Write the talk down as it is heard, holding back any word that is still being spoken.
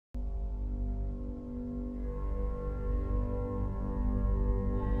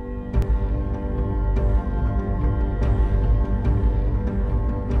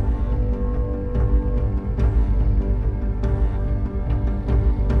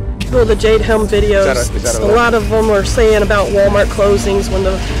Well, the Jade Helm videos, a lot of them were saying about Walmart closings. When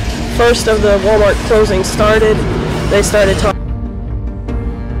the first of the Walmart closings started, they started talking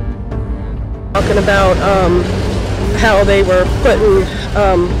about how they were putting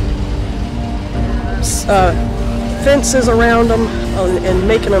fences around them and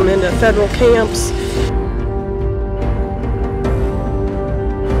making them into federal camps.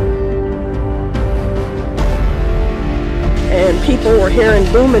 And people were hearing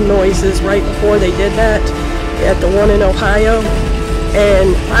booming noises right before they did that at the one in Ohio.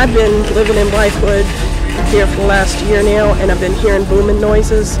 And I've been living in Blythewood here for the last year now, and I've been hearing booming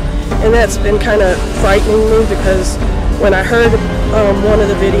noises, and that's been kind of frightening me, because when I heard one of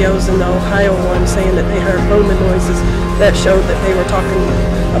the videos in the Ohio one saying that they heard booming noises, that showed that they were talking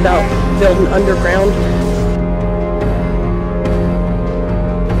about building underground.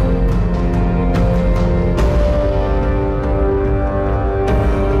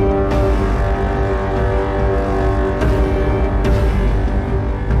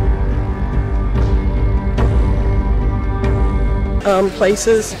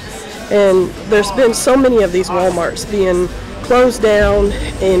 Places, and there's been so many of these Walmarts being closed down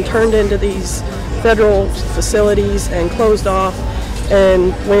and turned into these federal facilities and closed off.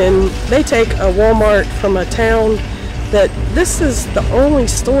 And when they take a Walmart from a town, that this is the only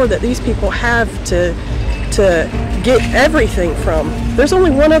store that these people have to get everything from. There's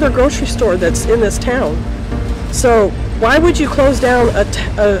only one other grocery store that's in this town. So why would you close down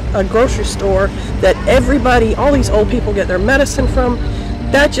a grocery store that everybody, all these old people, get their medicine from?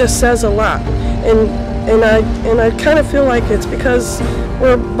 That just says a lot. And I kind of feel like it's because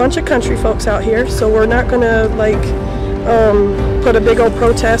we're a bunch of country folks out here, so we're not going to like put a big old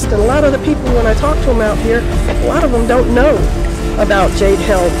protest. And a lot of the people, when I talk to them out here, a lot of them don't know about Jade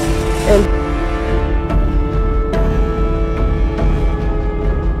Helm. And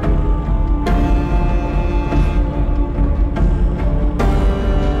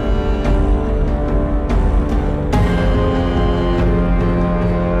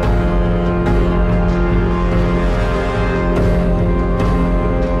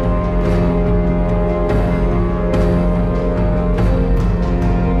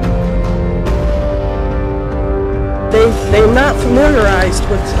they're not familiarized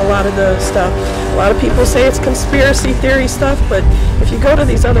with a lot of the stuff. A lot of people say it's conspiracy theory stuff, but if you go to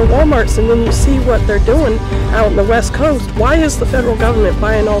these other Walmarts and then you see what they're doing out in the West Coast, why is the federal government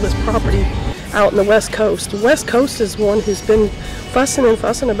buying all this property out in the West Coast? The West Coast is one who's been fussing and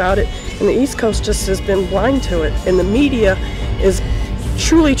fussing about it, and the East Coast just has been blind to it, and the media is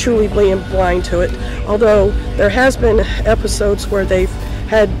truly being blind to it. Although there has been episodes where they've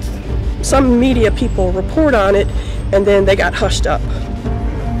had some media people report on it, and then they got hushed up,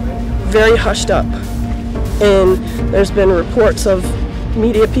 very hushed up. And there's been reports of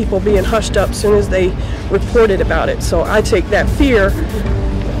media people being hushed up as soon as they reported about it. So I take that fear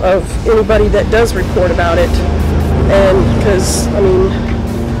of anybody that does report about it, and because, I mean,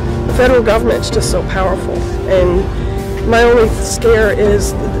 the federal government's just so powerful. And my only scare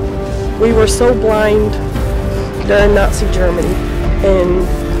is we were so blind during Nazi Germany, and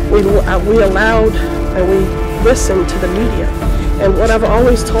we allowed and we listened to the media. And what I've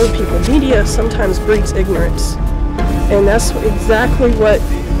always told people, media sometimes breeds ignorance, and that's exactly what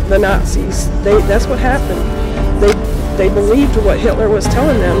the Nazis, that's what happened. They believed what Hitler was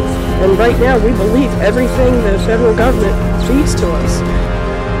telling them, and right now we believe everything the federal government feeds to us.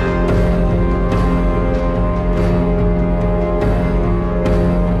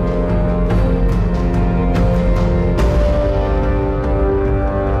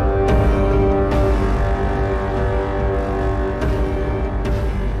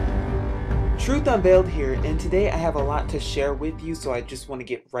 Truth Unveiled here, and today I have a lot to share with you, so I just want to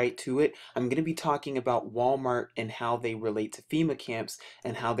get right to it. I'm going to be talking about Walmart and how they relate to FEMA camps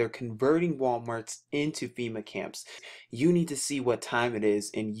and how they're converting Walmarts into FEMA camps. You need to see what time it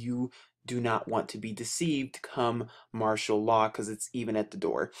is, and you do not want to be deceived come martial law, because it's even at the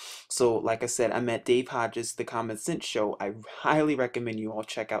door. So like I said, I'm at Dave Hodges, The Common Sense Show. I highly recommend you all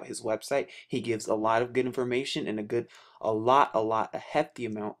check out his website. He gives a lot of good information and a hefty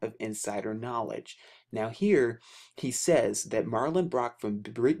amount of insider knowledge. Now here, he says that Marlon Brock from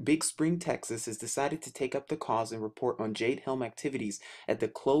Big Spring, Texas has decided to take up the cause and report on Jade Helm activities at the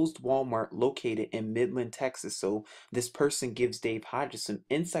closed Walmart located in Midland, Texas. So this person gives Dave Hodges some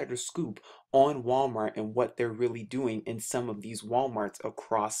insider scoop on Walmart and what they're really doing in some of these Walmarts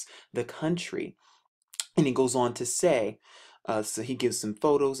across the country. And he goes on to say, So he gives some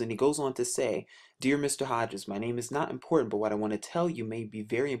photos and he goes on to say, "Dear Mr. Hodges, my name is not important, but what I want to tell you may be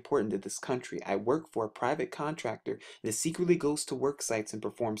very important to this country. I work for a private contractor that secretly goes to work sites and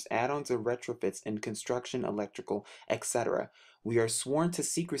performs add-ons or retrofits in construction, electrical, etc. We are sworn to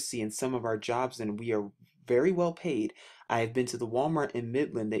secrecy in some of our jobs and we are very well paid. I have been to the Walmart in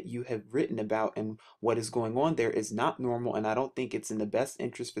Midland that you have written about, and what is going on there is not normal, and I don't think it's in the best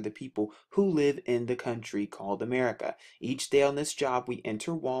interest for the people who live in the country called America. Each day on this job, we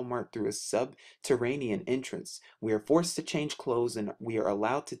enter Walmart through a subterranean entrance. We are forced to change clothes and we are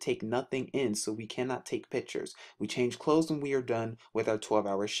allowed to take nothing in, so we cannot take pictures. We change clothes when we are done with our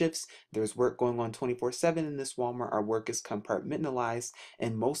 12-hour shifts. There's work going on 24/7 in this Walmart. Our work is compartmentalized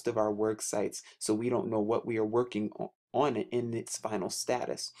in most of our work sites, so we don't know what we are working on it in its final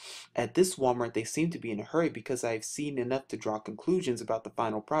status. At this Walmart, they seem to be in a hurry because I've seen enough to draw conclusions about the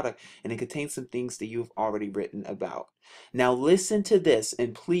final product, and it contains some things that you've already written about." Now listen to this,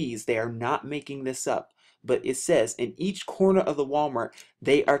 and please, they are not making this up. But it says in each corner of the Walmart,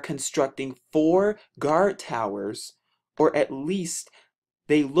 they are constructing 4 guard towers, or at least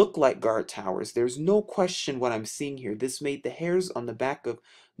they look like guard towers. There's no question what I'm seeing here. This made the hairs on the back of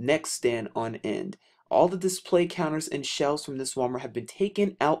neck stand on end. All the display counters and shelves from this Walmart have been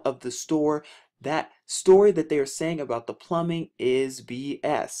taken out of the store. That story that they are saying about the plumbing is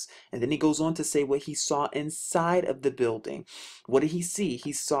BS. And then he goes on to say what he saw inside of the building. What did he see?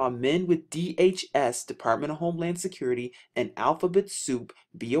 He saw men with DHS, Department of Homeland Security, and alphabet soup,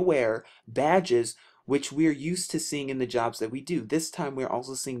 be aware, badges, which we're used to seeing in the jobs that we do. This time we're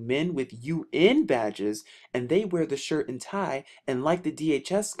also seeing men with UN badges, and they wear the shirt and tie, and like the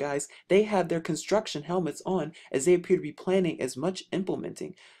DHS guys, they have their construction helmets on as they appear to be planning as much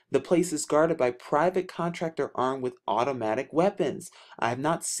implementing. The place is guarded by private contractor armed with automatic weapons. I have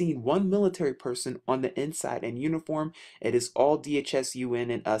not seen one military person on the inside in uniform. It is all DHS,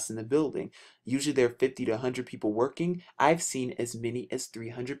 UN, and us in the building. Usually there are 50 to 100 people working. I've seen as many as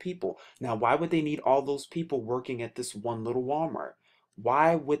 300 people. Now, why would they need all those people working at this one little Walmart?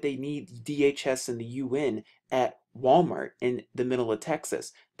 Why would they need DHS and the UN at Walmart in the middle of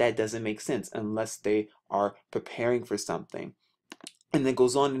Texas? That doesn't make sense unless they are preparing for something. And then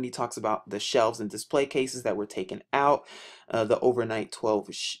goes on and he talks about the shelves and display cases that were taken out, the overnight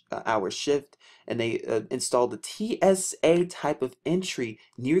 12-hour shift, and they installed the TSA type of entry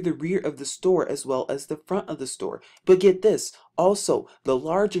near the rear of the store as well as the front of the store. But get this, also, the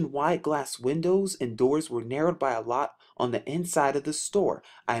large and wide glass windows and doors were narrowed by a lot on the inside of the store.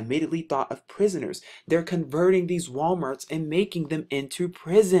 I immediately thought of prisoners. They're converting these Walmarts and making them into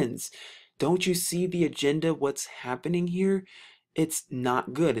prisons. Don't you see the agenda, what's happening here? It's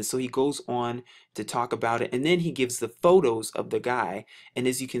not good. And so he goes on to talk about it, and then he gives the photos of the guy, and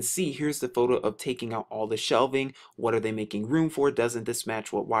as you can see, here's the photo of taking out all the shelving. What are they making room for? Doesn't this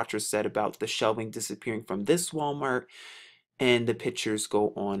match what watchers said about the shelving disappearing from this Walmart? And the pictures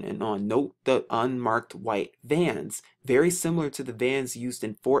go on and on. Note the unmarked white vans, very similar to the vans used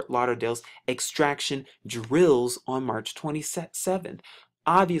in Fort Lauderdale's extraction drills on March 27th.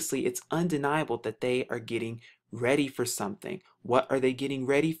 Obviously, it's undeniable that they are getting ready for something. What are they getting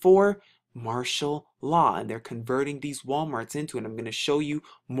ready for? Martial law, and they're converting these Walmarts into it. I'm going to show you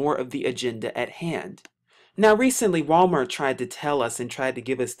more of the agenda at hand. Now, recently, Walmart tried to tell us and tried to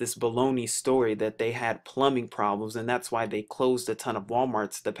give us this baloney story that they had plumbing problems, and that's why they closed a ton of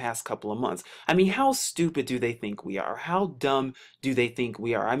Walmarts the past couple of months. I mean, how stupid do they think we are? How dumb do they think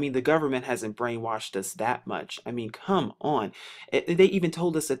we are? I mean, the government hasn't brainwashed us that much. I mean, come on. They even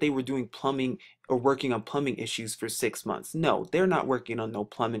told us that they were doing plumbing or working on plumbing issues for 6 months. No, they're not working on no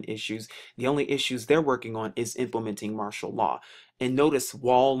plumbing issues. The only issues they're working on is implementing martial law. And notice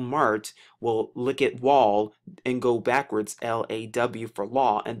Walmart will look at wall and go backwards, LAW for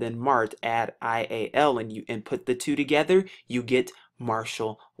law, and then Mart, add IAL, and you put the two together, you get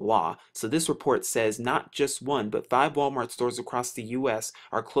martial law. So this report says not just one, but 5 Walmart stores across the U.S.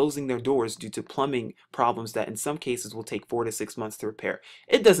 are closing their doors due to plumbing problems that in some cases will take 4 to 6 months to repair.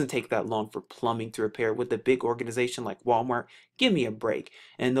 It doesn't take that long for plumbing to repair with a big organization like Walmart. Give me a break.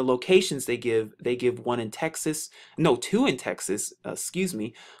 And the locations they give one in Texas, no, 2 in Texas, excuse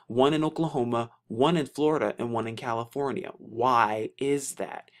me, 1 in Oklahoma, 1 in Florida, and 1 in California. Why is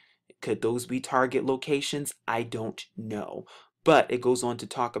that? Could those be target locations? I don't know. But it goes on to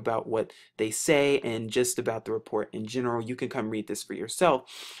talk about what they say and just about the report in general. You can come read this for yourself.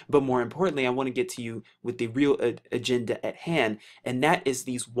 But more importantly, I want to get to you with the real agenda at hand, and that is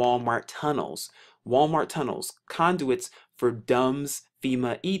these Walmart tunnels. Walmart tunnels, conduits for DUMBs,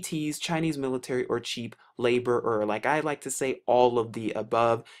 FEMA, ETs, Chinese military, or cheap labor, or like I like to say, all of the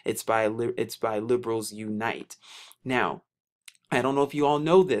above. It's by Liberals Unite. Now, I don't know if you all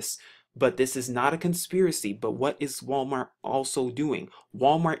know this, but this is not a conspiracy. But what is Walmart also doing?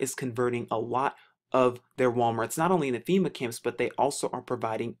 Walmart is converting a lot of their Walmarts, not only in the FEMA camps, but they also are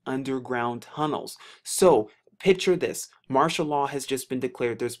providing underground tunnels. So picture this. Martial law has just been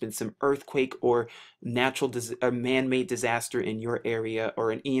declared. There's been some earthquake or man-made disaster in your area,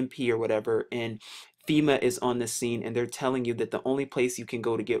 or an EMP or whatever, and FEMA is on the scene, and they're telling you that the only place you can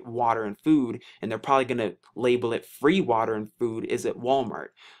go to get water and food, and they're probably going to label it free water and food, is at Walmart.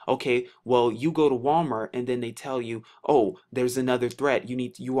 Okay, well, you go to Walmart and then they tell you, oh, there's another threat.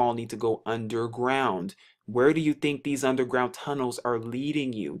 You all need to go underground. Where do you think these underground tunnels are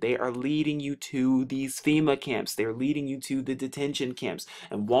leading you? They are leading you to these FEMA camps. They're leading you to the detention camps.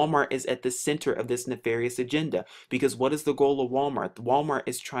 And Walmart is at the center of this nefarious agenda. Because what is the goal of Walmart? Walmart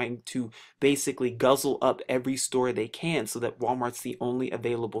is trying to basically guzzle up every store they can, so that Walmart's the only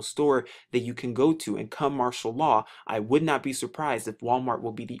available store that you can go to. And come martial law, I would not be surprised if Walmart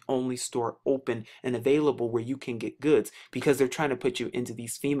will be the only store open and available where you can get goods, because they're trying to put you into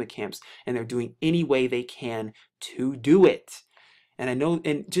these FEMA camps, and they're doing any way they can to do it. And I know,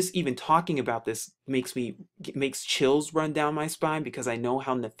 and just even talking about this makes chills run down my spine, because I know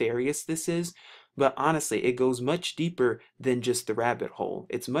how nefarious this is. But honestly, it goes much deeper than just the rabbit hole.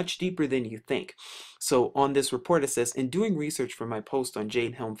 It's much deeper than you think. So on this report, it says, in doing research for my post on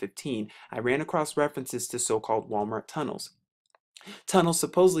Jade Helm 15, I ran across references to so-called Walmart tunnels. Tunnels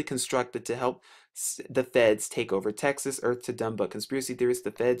supposedly constructed to help the feds take over Texas. Earth to dumb but conspiracy theorists. The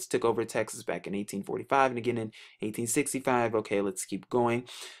feds took over Texas back in 1845 and again in 1865. Okay, let's keep going.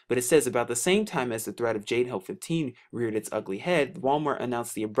 But it says, about the same time as the threat of Jade Helm 15 reared its ugly head, Walmart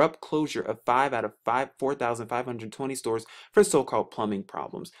announced the abrupt closure of 5 out of 4,520 stores for so-called plumbing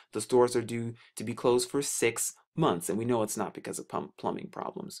problems. The stores are due to be closed for 6 months, and we know it's not because of plumbing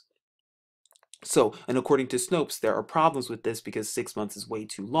problems. So, and according to Snopes, there are problems with this because 6 months is way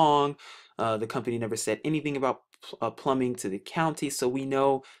too long. The company never said anything about plumbing to the county, so we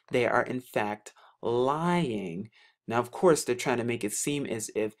know they are in fact lying. Now, of course, they're trying to make it seem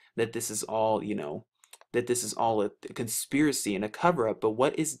as if that this is all, that this is all a conspiracy and a cover-up. But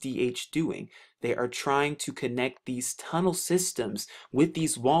what is DH doing? They are trying to connect these tunnel systems with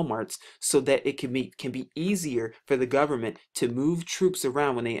these Walmarts so that it can be easier for the government to move troops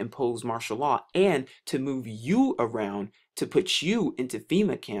around when they impose martial law, and to move you around to put you into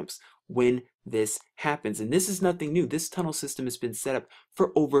FEMA camps when this happens. And this is nothing new. This tunnel system has been set up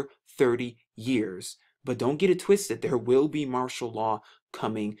for over 30 years. But don't get it twisted. There will be martial law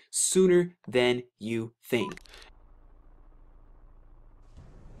coming sooner than you think.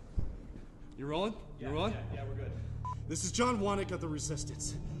 You rolling? You rolling? Yeah, we're good. This is John Wannick of the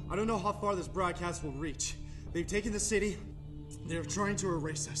Resistance. I don't know how far this broadcast will reach. They've taken the city. They're trying to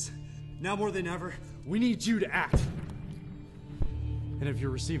erase us. Now more than ever, we need you to act. And if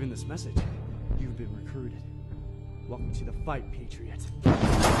you're receiving this message, you've been recruited. Welcome to the fight, Patriot.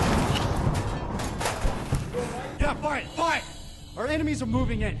 Yeah, fight! Fight! Our enemies are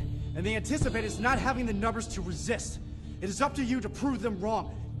moving in, and they anticipate us not having the numbers to resist. It is up to you to prove them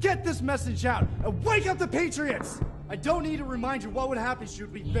wrong. Get this message out, and wake up the Patriots! I don't need to remind you what would happen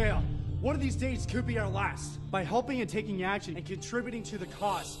should we fail. One of these days could be our last. By helping and taking action and contributing to the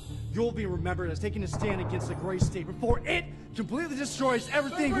cause, you'll be remembered as taking a stand against the gray state before it completely destroys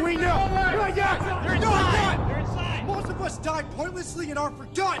everything we know. You're inside! You're inside! Most of us die pointlessly and are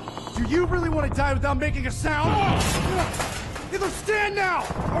forgotten. Do you really want to die without making a sound? Either stand now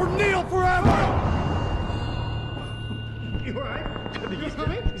or kneel forever! You alright?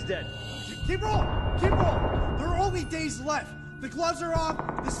 He's dead. Keep rolling! Keep rolling! There are only days left. The gloves are off,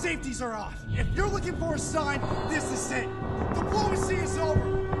 the safeties are off. If you're looking for a sign, this is it. Diplomacy is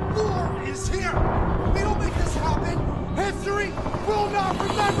over. War is here. If we don't make this happen, history will not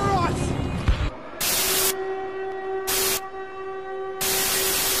remember us!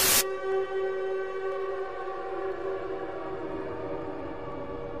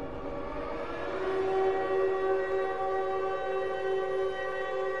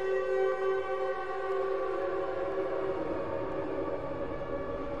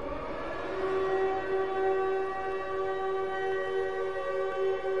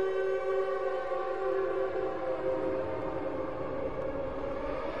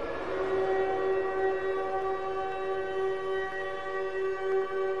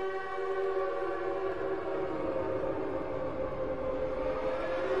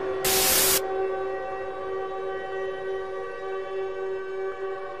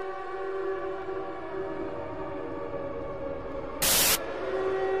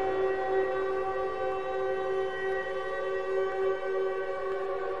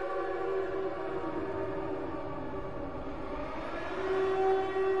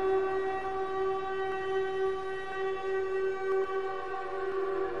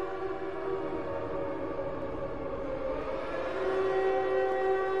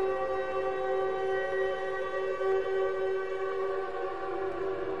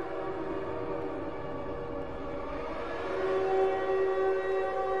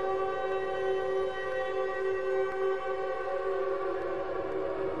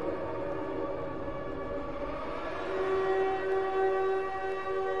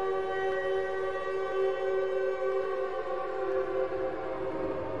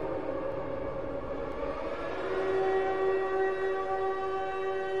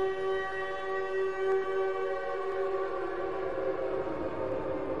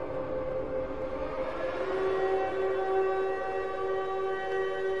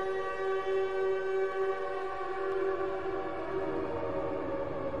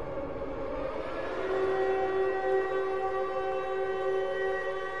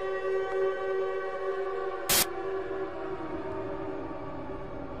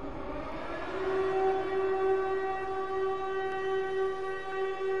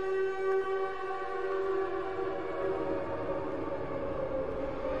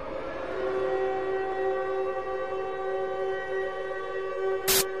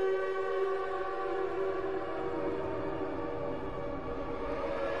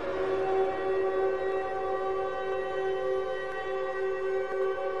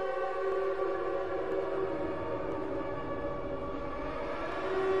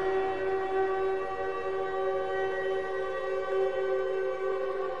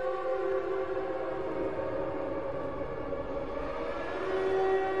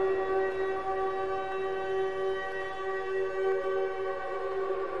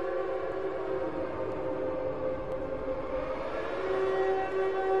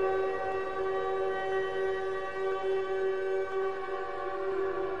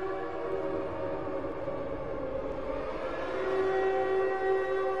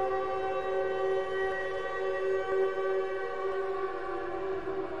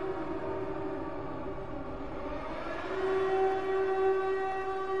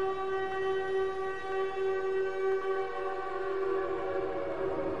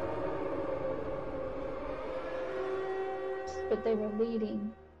 that they were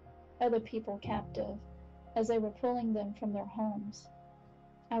leading other people captive as they were pulling them from their homes.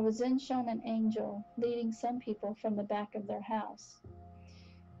 I was then shown an angel leading some people from the back of their house.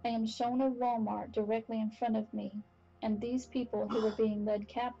 I am shown a Walmart directly in front of me, and these people who were being led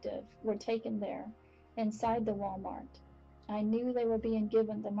captive were taken there, inside the Walmart. I knew they were being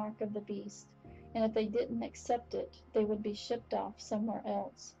given the mark of the beast, and if they didn't accept it, they would be shipped off somewhere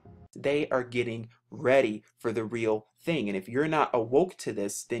else. They are getting ready for the real thing. And if you're not awoke to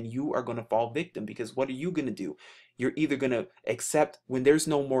this, then you are going to fall victim, because what are you going to do? You're either going to accept when there's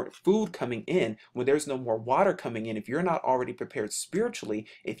no more food coming in, when there's no more water coming in. If you're not already prepared spiritually,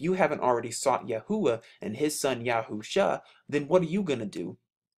 if you haven't already sought Yahuwah and his son Yahusha, then what are you going to do?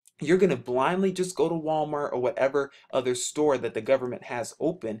 You're going to blindly just go to Walmart or whatever other store that the government has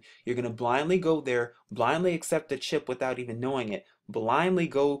open. You're going to blindly go there, blindly accept the chip without even knowing it, blindly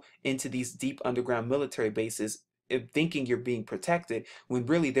go into these deep underground military bases thinking you're being protected, when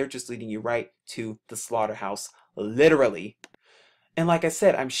really they're just leading you right to the slaughterhouse, literally. And like I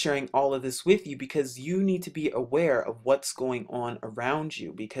said, I'm sharing all of this with you because you need to be aware of what's going on around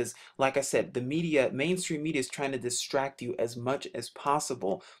you. Because like I said, the media, mainstream media, is trying to distract you as much as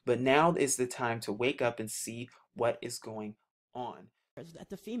possible. But now is the time to wake up and see what is going on. At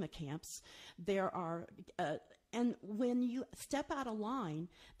the FEMA camps, there are, and when you step out of line,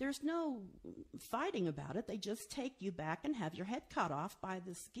 there's no fighting about it. They just take you back and have your head cut off by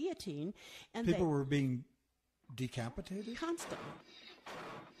this guillotine. And people were being decapitated? Constantly.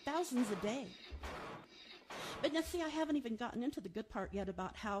 Thousands a day. But now see, I haven't even gotten into the good part yet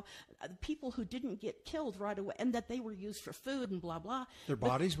about how people who didn't get killed right away, and that they were used for food and blah, blah. Their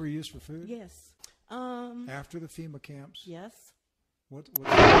bodies were used for food? Yes. After the FEMA camps? Yes. What